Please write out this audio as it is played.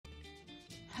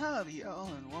Howdy y'all,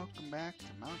 and welcome back to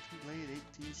Mountain Blade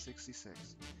 1866.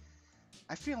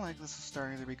 I feel like this is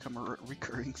starting to become a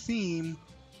recurring theme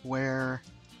where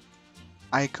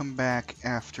I come back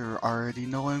after already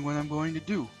knowing what I'm going to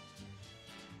do.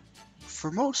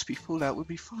 For most people that would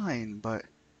be fine, but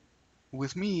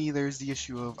with me there's the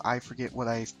issue of I forget what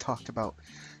I talked about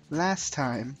last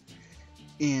time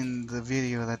in the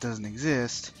video that doesn't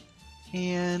exist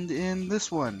and in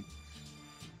this one.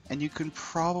 And you can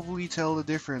probably tell the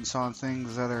difference on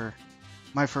things that are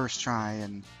my first try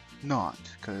and not,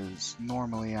 because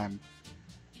normally I'm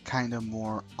kind of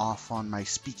more off on my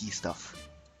speaky stuff.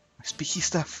 My speaky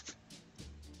stuff?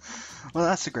 Well,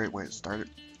 that's a great way to start it.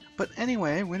 But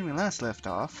anyway, when we last left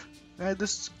off,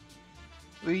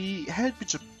 we had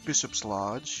Bishop's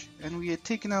Lodge, and we had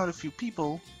taken out a few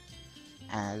people,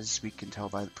 as we can tell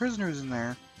by the prisoners in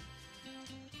there.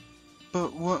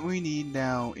 But what we need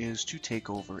now is to take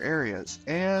over areas,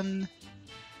 and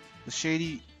the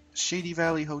Shady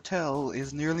Valley Hotel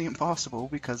is nearly impossible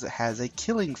because it has a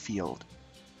killing field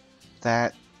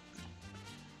that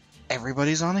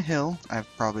everybody's on a hill. I've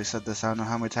probably said this I don't know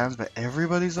how many times, but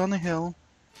everybody's on the hill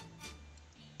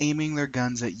aiming their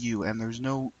guns at you, and there's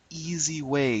no easy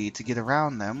way to get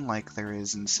around them like there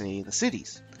is in, say, the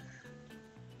cities.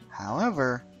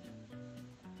 However,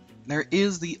 there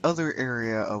is the other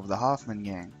area of the Hoffman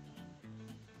gang,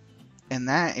 and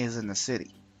that is in the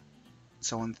city.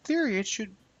 So in theory, it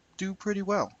should do pretty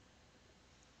well.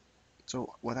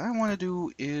 So what I want to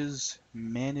do is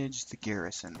manage the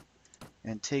garrison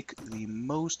and take the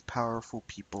most powerful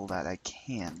people that I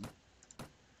can,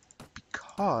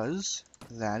 because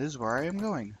that is where I am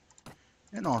going.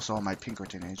 And also my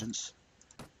Pinkerton agents.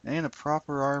 And a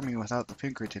proper army without the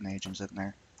Pinkerton agents in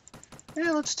there.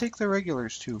 Yeah, let's take the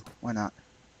regulars too. Why not?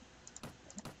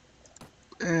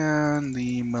 And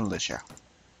the militia.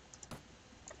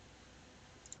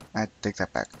 I take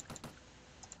that back.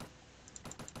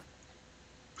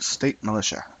 State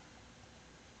militia.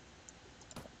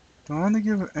 Do I want to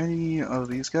give any of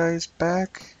these guys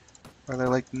back? Are they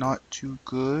like not too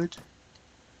good?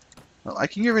 Well, I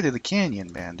can get rid of the Canyon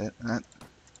Bandit.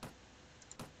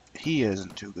 He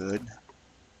isn't too good.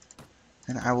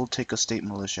 And I will take a state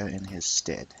militia in his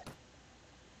stead.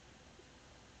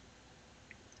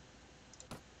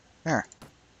 There.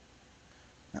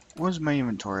 Now, what's my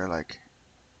inventory like?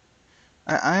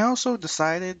 I also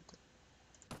decided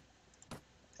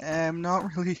I'm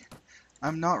not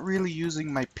really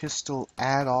using my pistol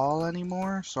at all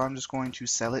anymore, so I'm just going to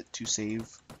sell it to save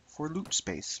for loot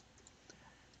space.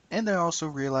 And I also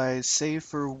realized, save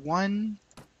for one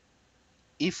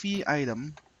iffy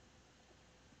item,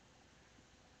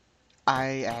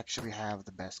 I actually have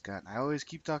the best gun. I always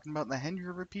keep talking about the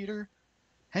Henry repeater.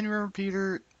 Henry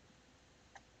repeater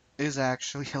is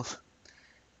actually a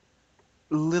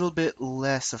little bit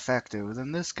less effective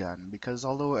than this gun, because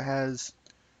although it has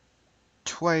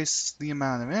twice the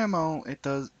amount of ammo, it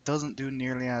doesn't do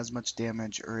nearly as much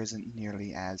damage or isn't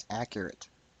nearly as accurate.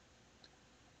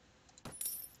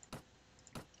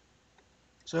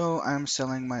 So I'm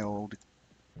selling my old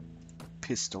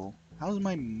pistol. How's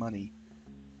my money?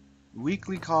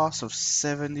 Weekly cost of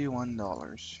 $71.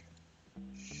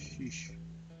 Sheesh.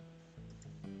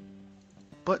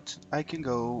 But I can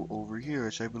go over here,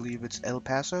 which I believe it's El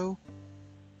Paso.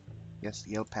 Yes,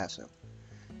 the El Paso.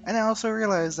 And I also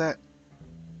realized that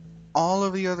all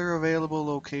of the other available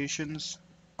locations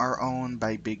are owned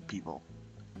by big people.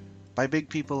 By big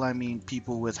people, I mean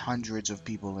people with hundreds of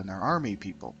people in their army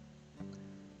people.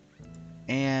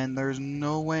 And there's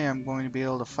no way I'm going to be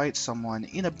able to fight someone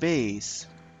in a base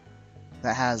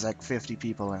that has like 50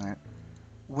 people in it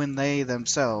when they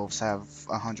themselves have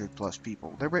 100 plus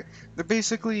people. They're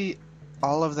basically,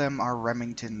 all of them are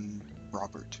Remington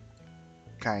Robert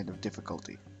kind of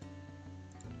difficulty.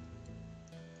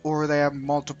 Or they have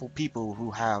multiple people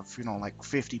who have, you know, like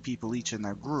 50 people each in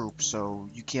their group, so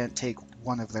you can't take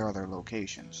one of their other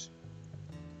locations.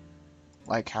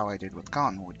 Like how I did with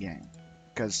Cottonwood Gang.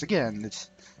 Because again,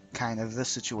 it's kind of the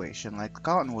situation like the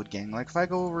Cottonwood Gang. Like if I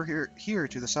go over here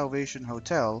to the Salvation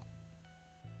Hotel,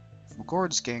 from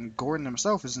Gordon's gang, Gordon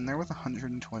himself is in there with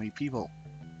 120 people.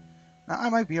 Now I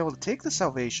might be able to take the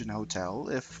Salvation Hotel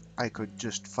if I could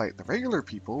just fight the regular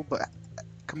people, but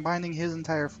combining his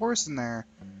entire force in there,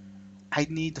 I'd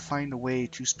need to find a way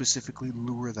to specifically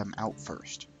lure them out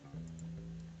first.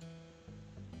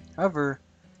 However,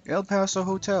 El Paso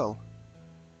Hotel,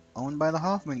 owned by the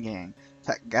Hoffman gang,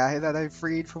 that guy that I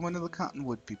freed from one of the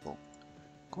Cottonwood people.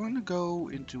 Going to go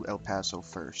into El Paso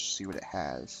first, see what it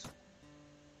has.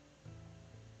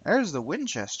 There's the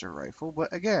Winchester rifle,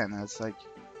 but again, it's like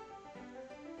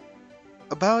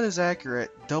about as accurate,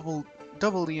 double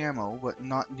double the ammo, but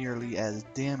not nearly as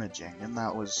damaging, and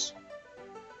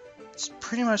it's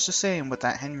pretty much the same with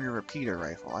that Henry repeater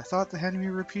rifle. I thought the Henry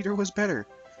repeater was better,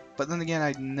 but then again,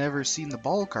 I'd never seen the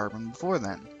ball carbon before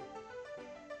then.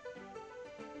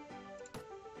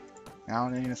 I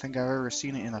don't even think I've ever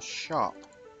seen it in a shop.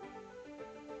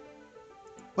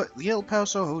 But the El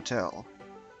Paso Hotel.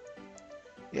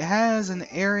 It has an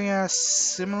area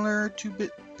similar to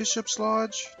Bishop's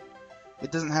Lodge.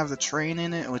 It doesn't have the train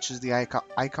in it, which is the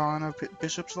icon of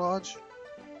Bishop's Lodge.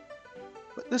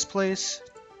 But this place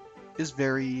is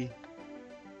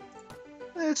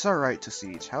it's alright to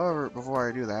siege. However, before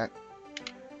I do that,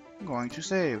 I'm going to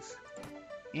save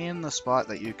in the spot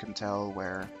that you can tell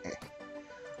where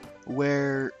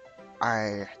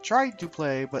I tried to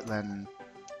play, but then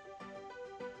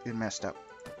it messed up.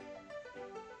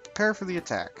 Prepare for the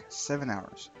attack. 7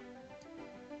 hours.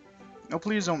 No,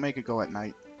 please don't make it go at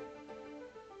night.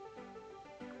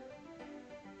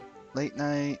 Late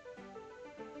night.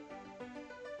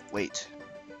 Wait.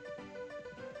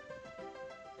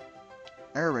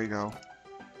 There we go.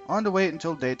 On to wait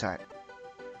until daytime.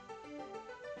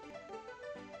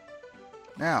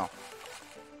 Now.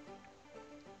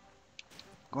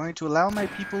 Going to allow my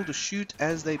people to shoot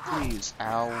as they please.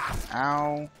 Ow.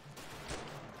 Ow.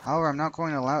 However, I'm not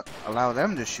going to allow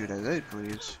them to shoot as they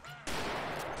please.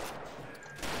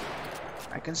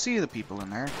 I can see the people in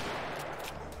there.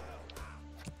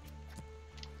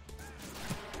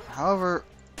 However,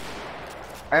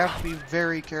 I have to be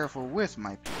very careful with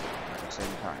my people at the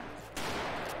same time.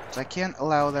 Because I can't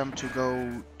allow them to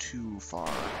go too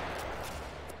far.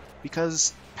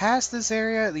 Because past this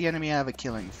area, the enemy have a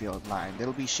killing field line.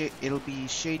 It'll be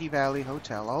Shady Valley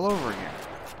Hotel all over again.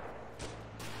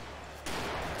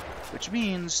 Which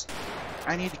means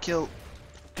I need to kill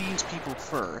these people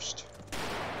first.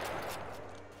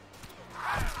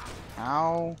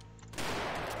 Ow.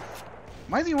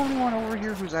 Am I the only one over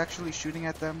here who's actually shooting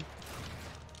at them?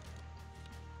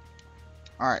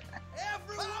 Alright.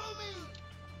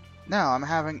 Now I'm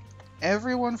having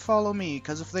everyone follow me,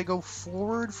 because if they go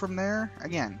forward from there,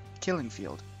 again, killing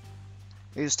field.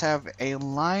 They just have a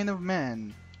line of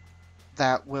men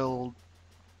that will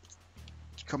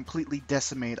completely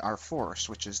decimate our force,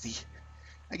 which is the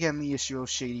issue of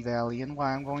Shady Valley and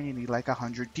why I'm going to need like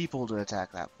 100 people to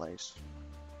attack that place.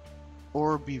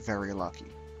 Or be very lucky.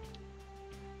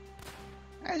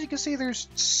 As you can see, there's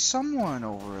someone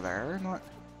over there, not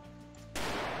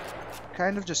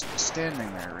kind of just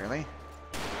standing there, really.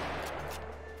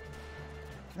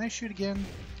 Can I shoot again?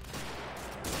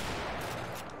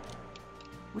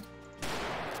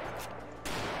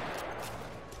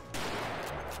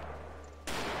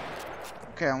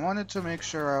 Okay, I wanted to make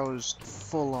sure I was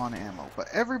full on ammo, but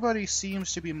everybody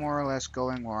seems to be more or less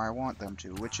going where I want them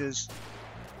to, which is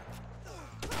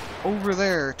over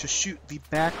there to shoot the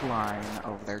back line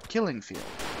of their killing field.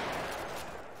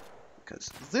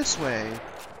 Because this way,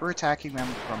 we're attacking them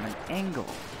from an angle.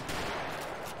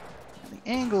 And the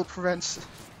angle prevents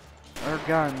our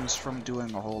guns from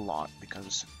doing a whole lot,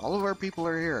 because all of our people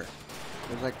are here.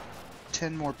 There's like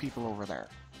 10 more people over there.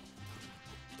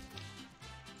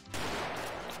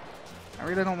 I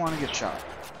really don't want to get shot.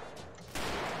 I'm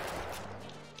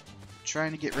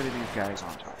trying to get rid of these guys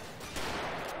on top.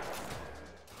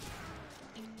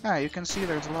 Ah, you can see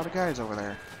there's a lot of guys over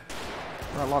there.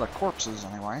 There are a lot of corpses,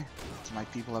 anyway. So my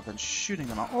people have been shooting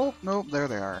them out. Oh, nope, there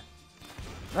they are.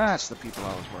 That's the people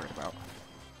I was worried about.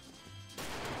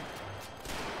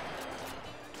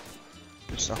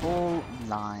 Just a whole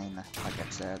line, like I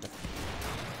said.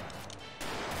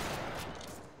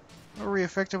 Where we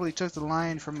effectively took the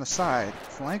line from the side.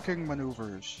 Flanking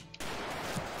maneuvers.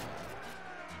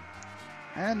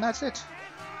 And that's it.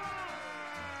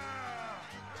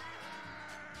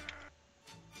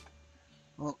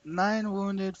 Well, 9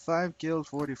 wounded, 5 killed,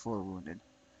 44 wounded.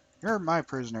 You're my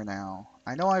prisoner now.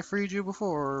 I know I freed you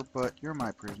before, but you're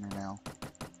my prisoner now.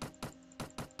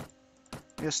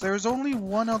 Yes, there's only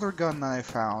one other gun that I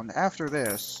found after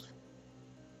this.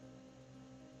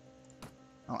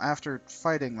 Well, after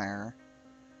fighting there,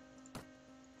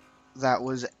 that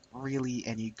was really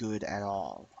any good at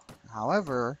all.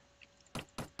 However,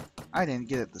 I didn't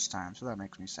get it this time, so that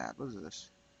makes me sad. What is this?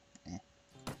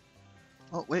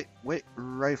 Oh, wait,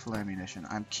 rifle ammunition.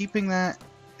 I'm keeping that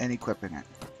and equipping it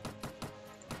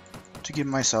to give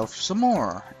myself some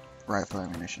more rifle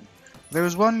ammunition.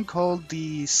 There's one called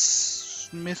the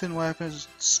Smith &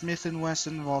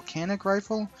 Wesson Volcanic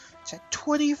Rifle. It's had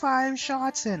 25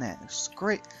 shots in it. It's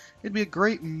great. It'd be a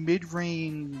great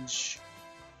mid-range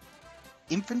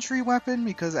infantry weapon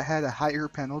because it had a higher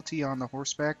penalty on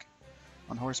horseback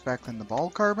than the ball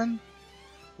carbon.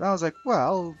 But I was like,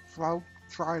 well, I'll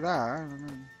try that.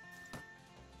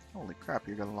 Holy crap,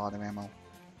 you got a lot of ammo.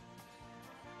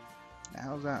 Now,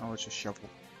 how's that? Oh, it's a shovel.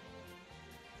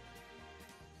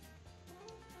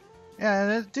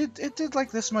 Yeah, it did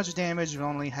like this much damage and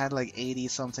only had like 80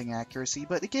 something accuracy,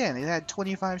 but again, it had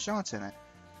 25 shots in it.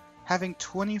 Having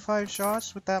 25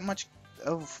 shots with that much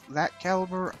of that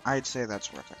caliber, I'd say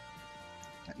that's worth it.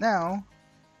 And now,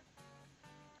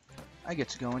 I get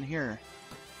to go in here.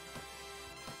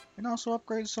 And also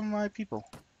upgrade some of my people.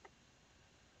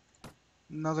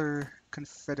 Another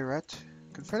Confederate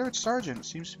Sergeant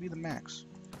seems to be the max.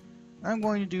 What I'm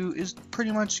going to do is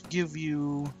pretty much give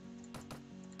you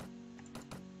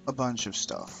a bunch of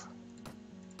stuff.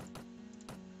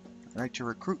 I'd like to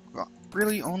recruit,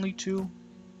 really only 2.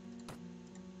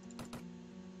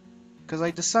 Because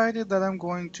I decided that I'm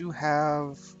going to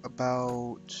have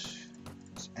about...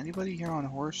 Is anybody here on a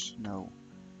horse? No.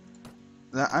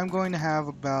 That I'm going to have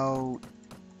about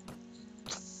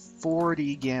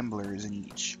 40 gamblers in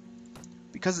each.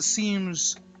 Because it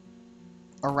seems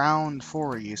around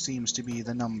 40 seems to be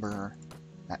the number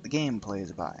that the game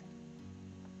plays by.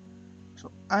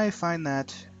 So I find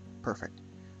that perfect.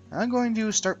 I'm going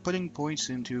to start putting points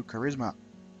into charisma.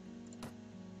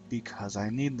 Because I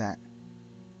need that.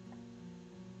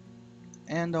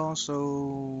 And also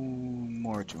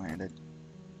more two-handed.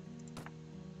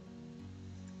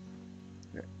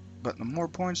 But the more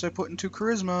points I put into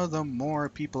charisma, the more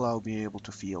people I'll be able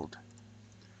to field.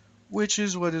 Which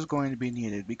is what is going to be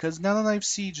needed, because now that I've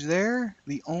sieged there,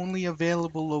 the only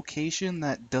available location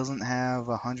that doesn't have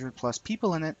 100 plus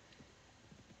people in it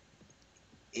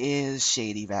is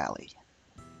Shady Valley.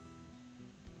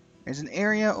 There's an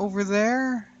area over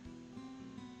there,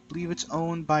 I believe it's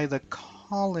owned by the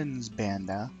Collins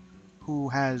Banda, who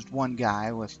has one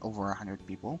guy with over 100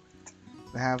 people.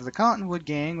 We have the Cottonwood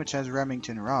Gang, which has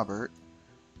Remington Robert.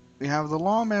 We have the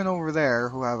Lawmen over there,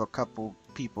 who have a couple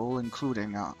people,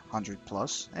 including 100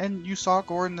 plus. And you saw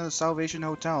Gordon in the Salvation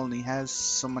Hotel, and he has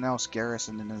someone else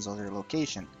garrisoned in his other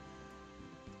location.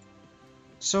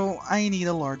 So I need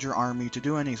a larger army to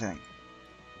do anything.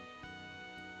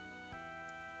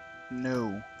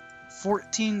 No.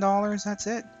 $14, that's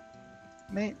it?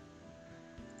 Mate,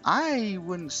 I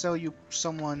wouldn't sell you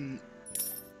someone...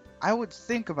 I would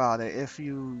think about it if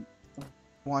you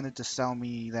wanted to sell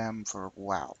me them for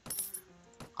WoW.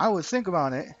 I would think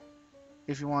about it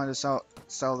if you wanted to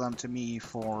sell them to me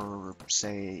for,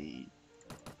 say,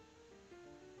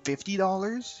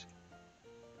 $50?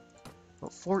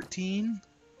 But 14?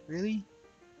 Really?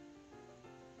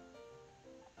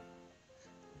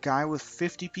 Guy with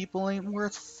 50 people ain't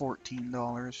worth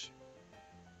 $14.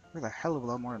 Worth a hell of a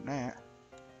lot more than that.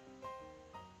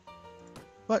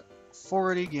 But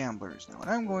 40 gamblers. Now what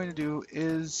I'm going to do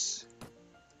is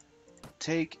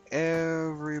take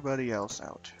everybody else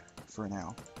out for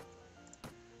now.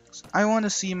 So I want to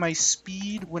see my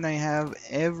speed when I have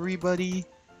everybody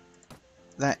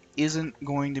that isn't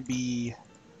going to be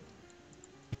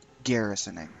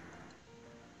garrisoning.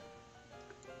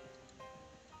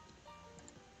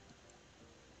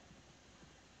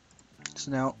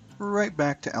 So now, right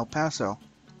back to El Paso.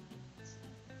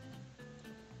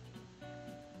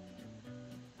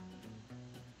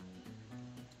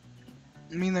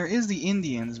 I mean, there is the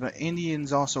Indians, but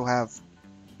Indians also have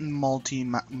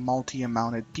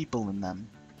multi-amounted people in them.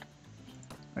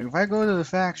 Like if I go to the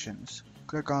factions,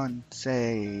 click on,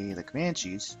 say, the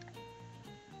Comanches,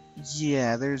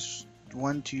 yeah, there's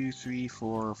 1, 2, 3,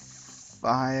 4,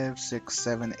 5, 6,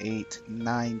 7, 8,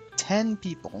 9, 10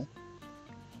 people.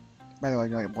 By the way,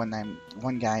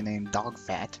 one guy named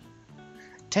Dogfat.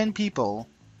 10 people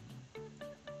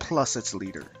plus its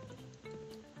leader.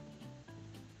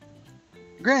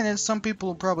 Granted, some people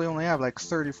will probably only have like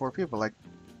 34 people, like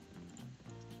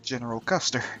General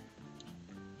Custer.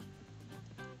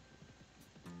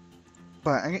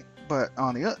 But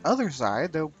on the other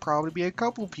side, there'll probably be a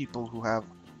couple people who have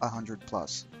 100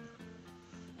 plus.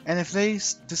 And if they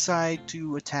decide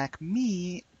to attack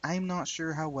me, I'm not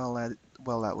sure how well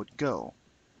that would go.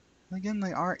 Again,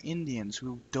 they are Indians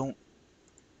who don't...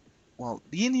 Well,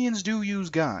 the Indians do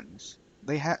use guns.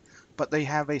 But they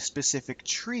have a specific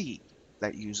tree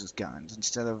that uses guns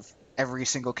instead of every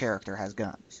single character has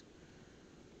guns.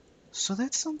 So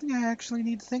that's something I actually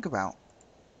need to think about.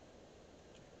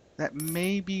 That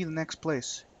may be the next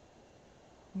place.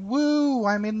 Woo!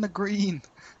 I'm in the green.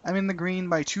 I'm in the green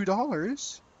by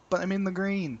 $2, but I'm in the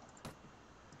green.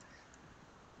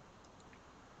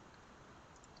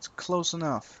 It's close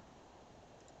enough.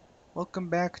 Welcome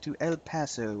back to El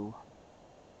Paso.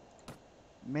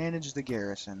 Manage the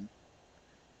garrison.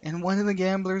 And one of the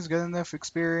gamblers got enough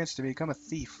experience to become a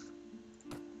thief.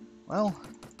 Well,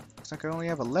 looks like I only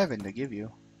have 11 to give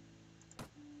you.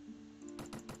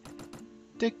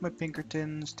 Take my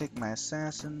Pinkertons, take my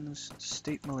assassins,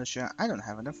 state militia. I don't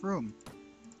have enough room.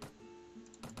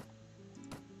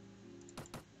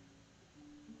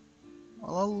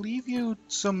 Well, I'll leave you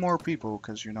some more people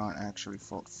because you're not actually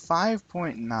full.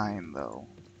 5.9 though.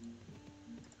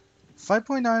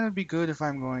 5.9 would be good if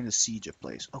I'm going to siege a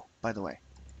place. Oh, by the way,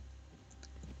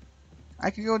 I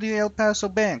could go to the El Paso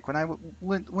Bank. When I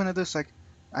win at this,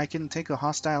 I can take a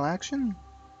hostile action.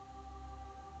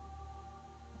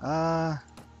 I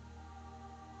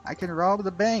can rob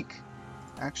the bank.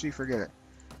 Actually, forget it,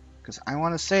 because I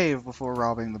want to save before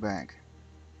robbing the bank.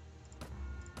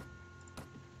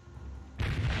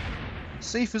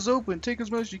 Safe is open. Take as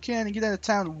much as you can and get out of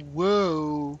town.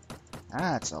 Whoa.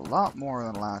 That's a lot more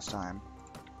than last time.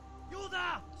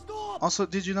 Also,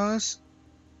 did you notice?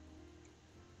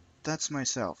 That's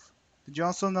myself. Did you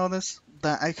also notice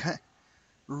that I got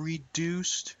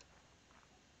reduced?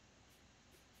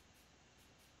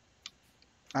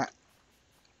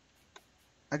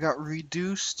 I got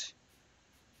reduced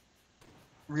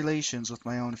relations with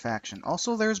my own faction.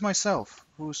 Also, there's myself,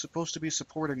 who is supposed to be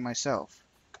supporting myself.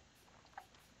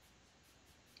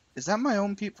 Is that my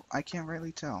own people? I can't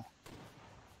really tell.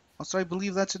 Also, I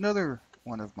believe that's another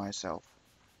one of myself.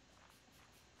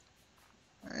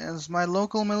 It's my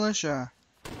local militia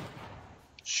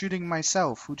shooting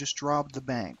myself, who just robbed the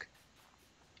bank.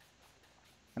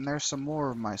 And there's some more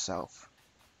of myself.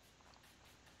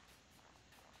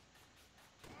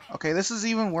 Okay, this is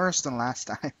even worse than last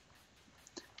time.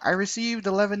 I received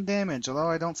 11 damage, although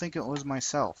I don't think it was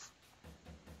myself.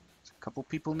 There's a couple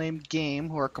people named Game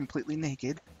who are completely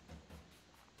naked.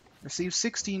 Received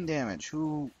 16 damage,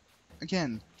 who,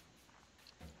 again,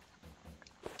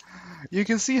 you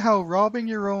can see how robbing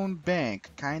your own bank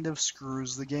kind of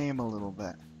screws the game a little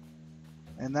bit.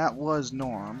 And that was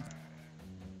Norm.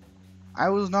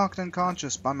 I was knocked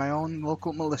unconscious by my own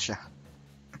local militia.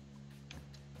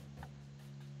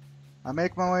 I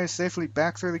make my way safely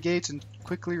back through the gates and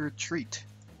quickly retreat.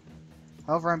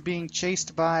 However, I'm being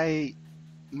chased by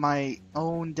my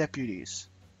own deputies.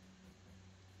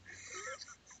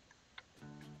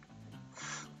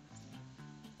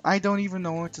 I don't even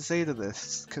know what to say to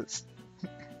this, because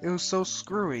it was so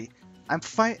screwy.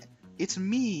 It's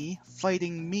me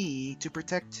fighting me to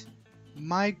protect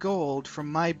my gold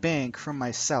from my bank from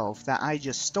myself that I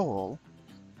just stole.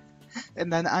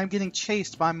 And then I'm getting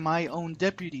chased by my own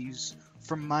deputies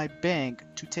from my bank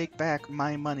to take back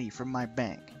my money from my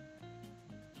bank.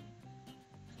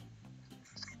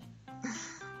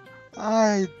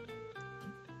 I'd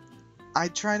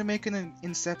try to make an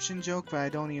Inception joke, but I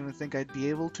don't even think I'd be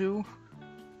able to.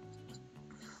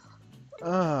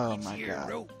 Oh my god.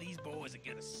 Rope, these boys are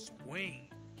gonna swing.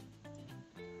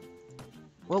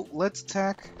 Well, let's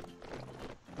attack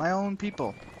my own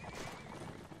people.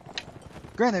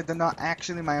 Granted, they're not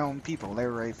actually my own people. They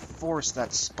were a force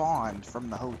that spawned from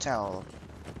the hotel.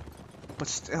 But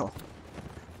still,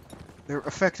 they're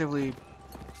effectively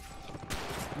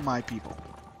my people.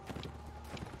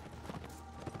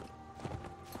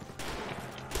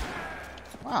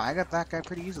 Wow, I got that guy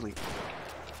pretty easily.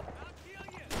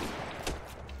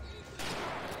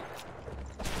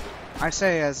 I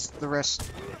say as the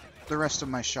rest of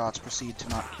my shots proceed to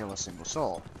not kill a single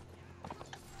soul.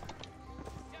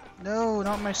 No,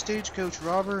 not my stagecoach,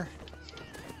 robber.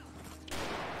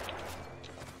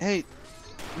 Hey,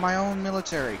 my own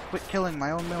military. Quit killing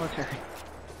my own military.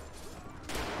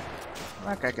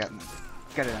 That guy got it in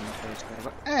the face,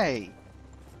 but hey!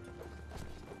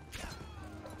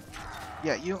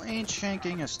 Yeah, you ain't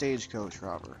shanking a stagecoach,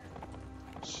 robber.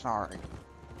 Sorry.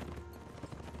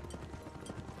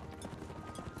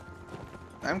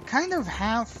 I'm kind of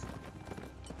half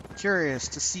curious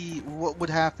to see what would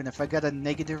happen if I got a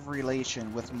negative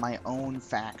relation with my own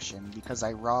faction because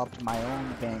I robbed my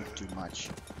own bank too much.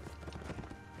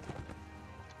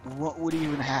 What would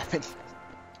even happen?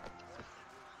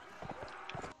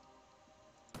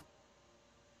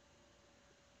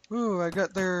 Ooh, I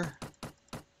got their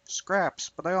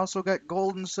scraps, but I also got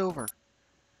gold and silver,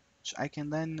 which I can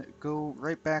then go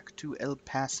right back to El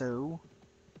Paso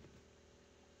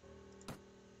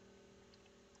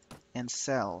and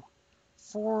sell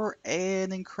for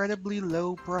an incredibly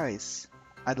low price,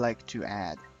 I'd like to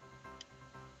add.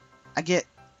 I get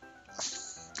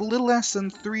a little less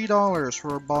than $3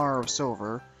 for a bar of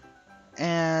silver,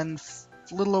 and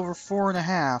a little over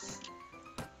 $4.50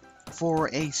 for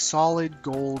a solid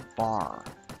gold bar.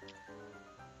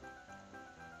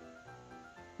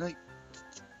 Like,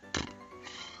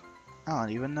 I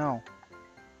don't even know.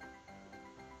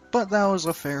 But that was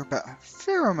a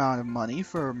fair amount of money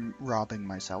for robbing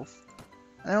myself.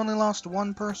 I only lost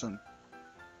one person.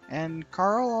 And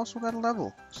Carl also got a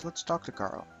level, so let's talk to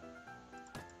Carl.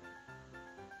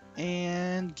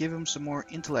 And give him some more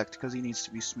intellect, because he needs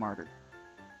to be smarter.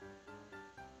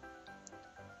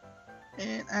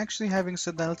 And actually, having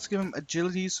said that, let's give him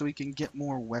agility so he can get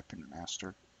more weapon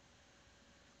master.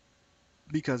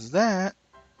 Because that,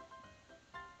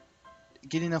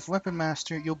 get enough weapon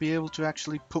master, you'll be able to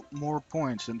actually put more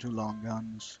points into long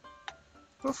guns.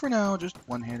 But for now, just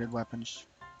one-handed weapons.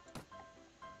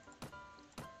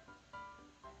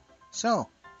 So,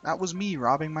 that was me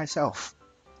robbing myself.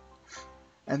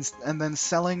 And then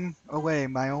selling away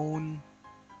my own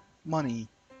money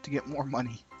to get more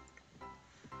money.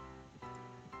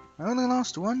 I only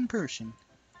lost one person.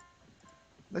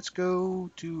 Let's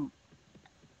go to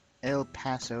El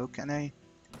Paso. Can I?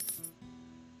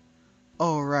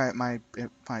 Oh right, my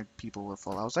people were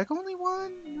full. I was like, only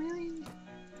one? Really?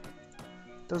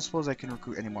 Don't suppose I can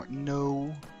recruit anymore.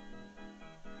 No.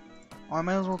 Oh, I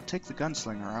might as well take the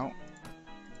gunslinger out.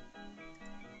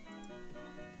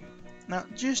 Now,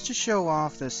 just to show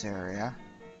off this area,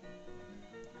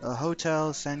 a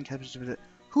hotel send captures to visit.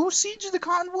 Who sieged the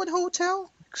Cottonwood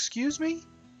Hotel? Excuse me?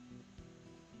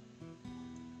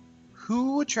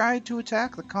 Who tried to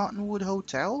attack the Cottonwood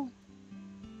Hotel?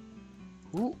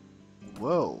 Who?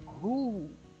 Whoa, who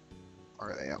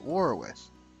are they at war with?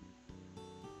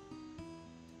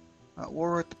 At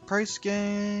war with the Price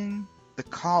Gang? The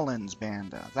Collins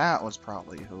Banda. That was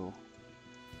probably who.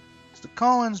 So the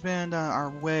Collins Banda are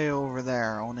way over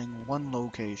there, owning one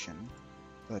location,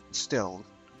 but still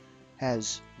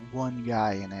has one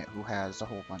guy in it who has a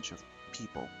whole bunch of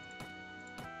people.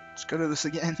 Let's go to this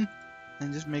again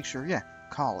and just make sure, yeah,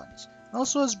 Collins. It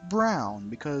also has Brown,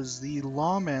 because the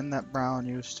lawman that Brown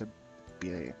used to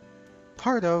be a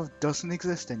part of doesn't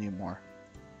exist anymore.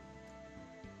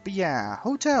 But yeah,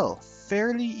 hotel,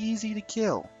 fairly easy to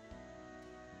kill.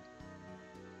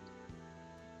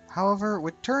 However,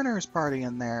 with Turner's party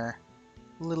in there,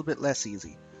 a little bit less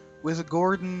easy. With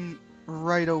Gordon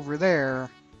right over there,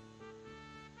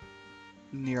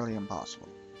 nearly impossible.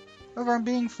 However, I'm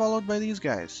being followed by these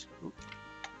guys.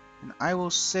 And I will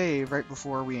save right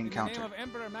before we encounter. In the name of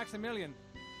Emperor Maximilian.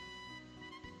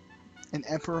 An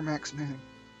Emperor Maximilian.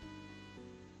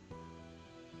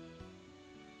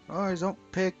 Oh,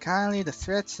 don't pay kindly to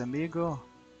threats, amigo.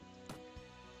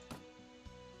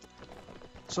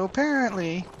 So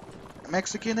apparently,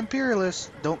 Mexican imperialists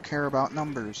don't care about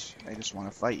numbers. They just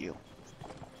want to fight you.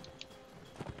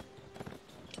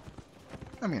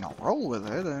 I mean, I'll roll with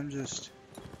it. I'm just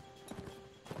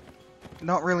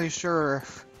not really sure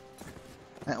if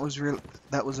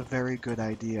that was a very good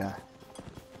idea.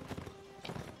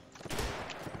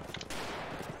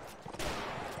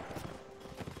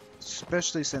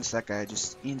 Especially since that guy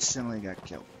just instantly got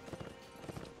killed.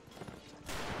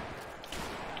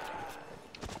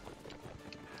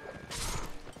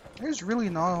 There's really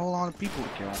not a whole lot of people to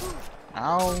kill.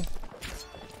 Ow.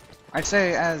 I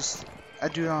say as a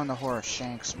dude on the horse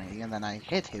shanks me, and then I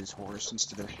hit his horse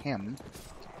instead of him.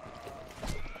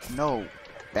 No.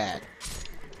 Bad.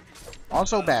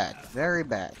 Also bad. Very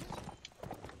bad.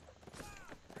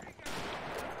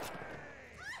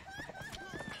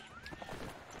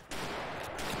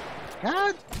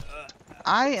 God!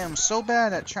 I am so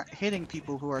bad at hitting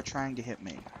people who are trying to hit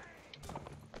me.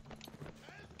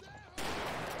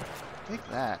 Take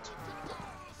that.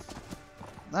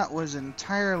 That was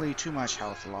entirely too much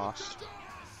health lost.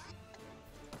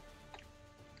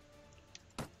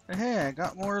 Hey, I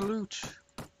got more loot.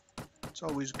 It's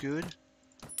always good.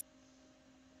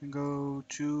 And go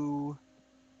to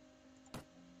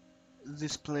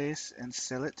this place and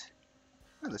sell it.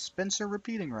 Oh, the Spencer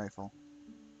repeating rifle.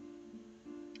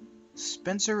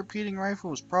 Spencer repeating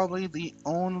rifle is probably the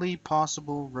only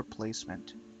possible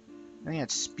replacement. I think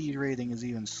its speed rating is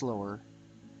even slower.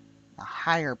 A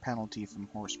higher penalty from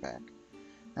horseback.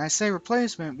 And I say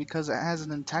replacement because it has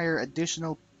an entire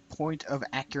additional point of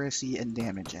accuracy and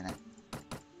damage in it.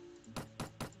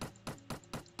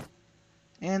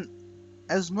 And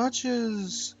as much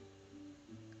as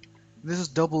this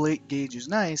double 8 gauge is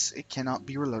nice, it cannot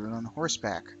be reloaded on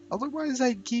horseback. Otherwise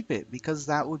I'd keep it because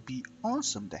that would be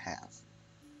awesome to have.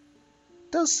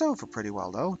 It does sell for pretty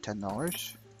well though,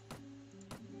 $10.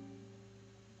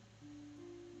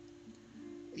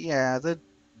 Yeah,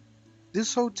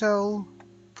 this hotel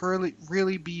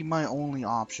really be my only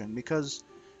option because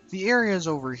the areas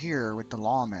over here with the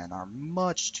lawmen are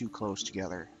much too close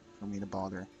together for me to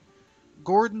bother.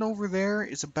 Gordon over there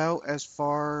is about as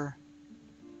far...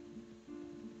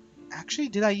 Actually,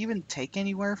 did I even take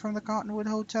anywhere from the Cottonwood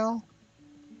Hotel?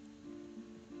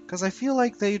 Because I feel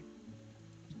like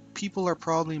people are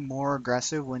probably more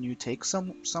aggressive when you take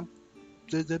a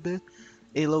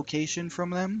location from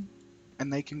them,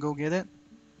 and they can go get it.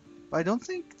 But I don't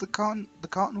think the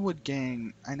Cottonwood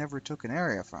gang I never took an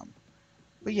area from.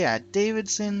 But yeah,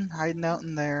 Davidson hiding out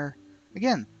in there.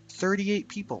 Again, 38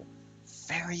 people.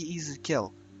 Very easy to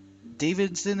kill.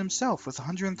 Davidson himself with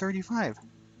 135.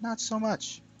 Not so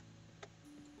much.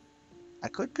 I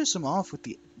could piss him off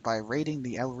by raiding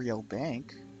the El Rio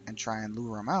Bank and try and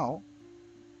lure him out.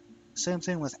 Same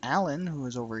thing with Alan, who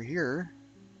is over here.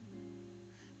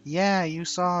 Yeah, you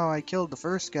saw how I killed the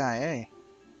first guy, eh?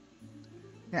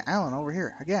 Yeah, Alan over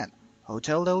here. Again,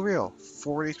 Hotel Del Rio.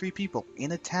 43 people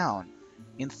in a town.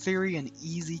 In theory, an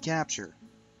easy capture.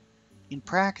 In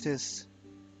practice,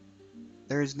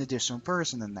 there is an additional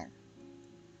person in there.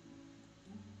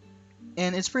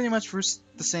 And it's pretty much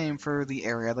the same for the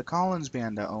area the Collins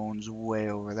Banda owns way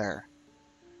over there.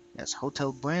 Yes,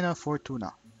 Hotel Buena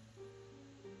Fortuna.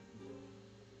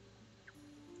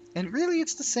 And really,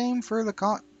 it's the same for the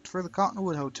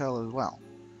Cottonwood Hotel as well,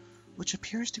 which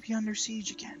appears to be under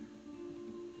siege again.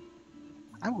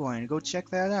 I'm going to go check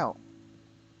that out.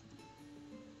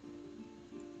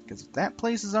 Because if that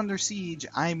place is under siege,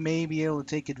 I may be able to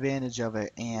take advantage of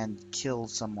it and kill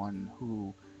someone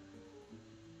who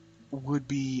would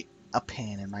be a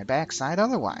pain in my backside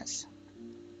otherwise.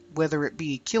 Whether it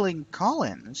be killing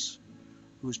Collins,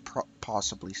 who's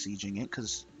possibly sieging it,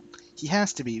 because he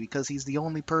has to be, because he's the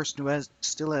only person who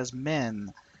still has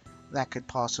men that could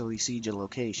possibly siege a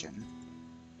location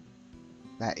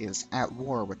that is at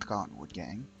war with the Cottonwood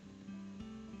gang.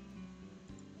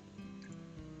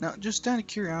 Now, just out of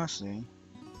curiosity,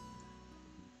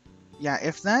 yeah,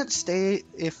 if that's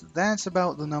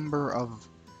about the number of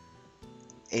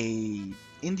a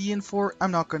Indian fort,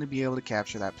 I'm not going to be able to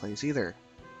capture that place either.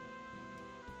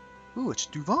 Ooh, it's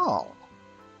Duval.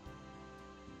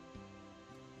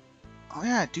 Oh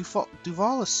yeah,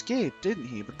 Duval escaped, didn't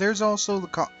he? But there's also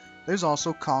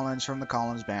Collins from the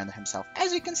Collins Band himself.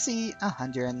 As you can see,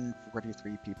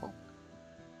 143 people.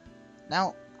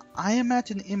 Now, I am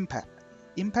at an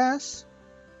impasse?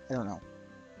 I don't know.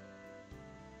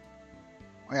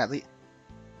 Oh yeah,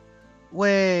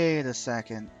 wait a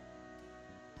second.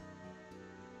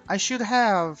 I should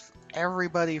have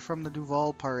everybody from the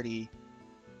Duval party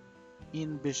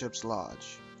in Bishop's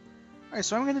Lodge. Alright,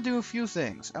 so I'm going to do a few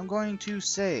things. I'm going to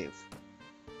save.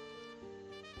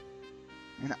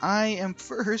 And I am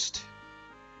first,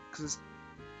 because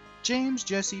James,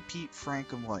 Jesse, Pete,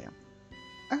 Frank, and William.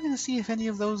 I'm going to see if any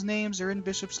of those names are in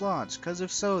Bishop's Lodge, because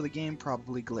if so, the game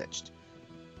probably glitched.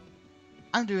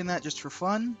 I'm doing that just for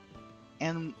fun,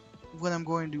 and what I'm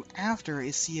going to do after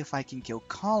is see if I can kill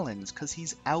Collins, because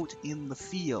he's out in the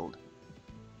field,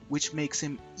 which makes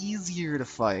him easier to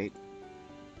fight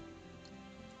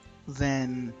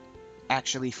than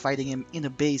actually fighting him in a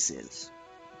base is.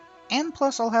 And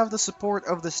plus I'll have the support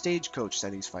of the stagecoach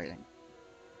that he's fighting.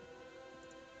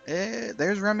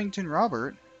 There's Remington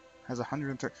Robert. Has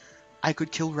 130. I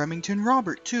could kill Remington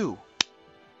Robert too.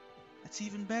 That's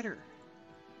even better.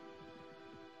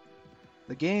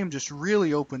 The game just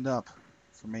really opened up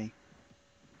for me.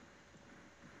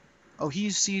 Oh,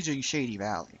 he's sieging Shady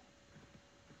Valley.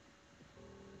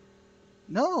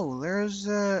 No, there's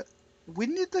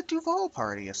when did the Duval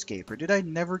party escape, or did I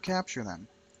never capture them?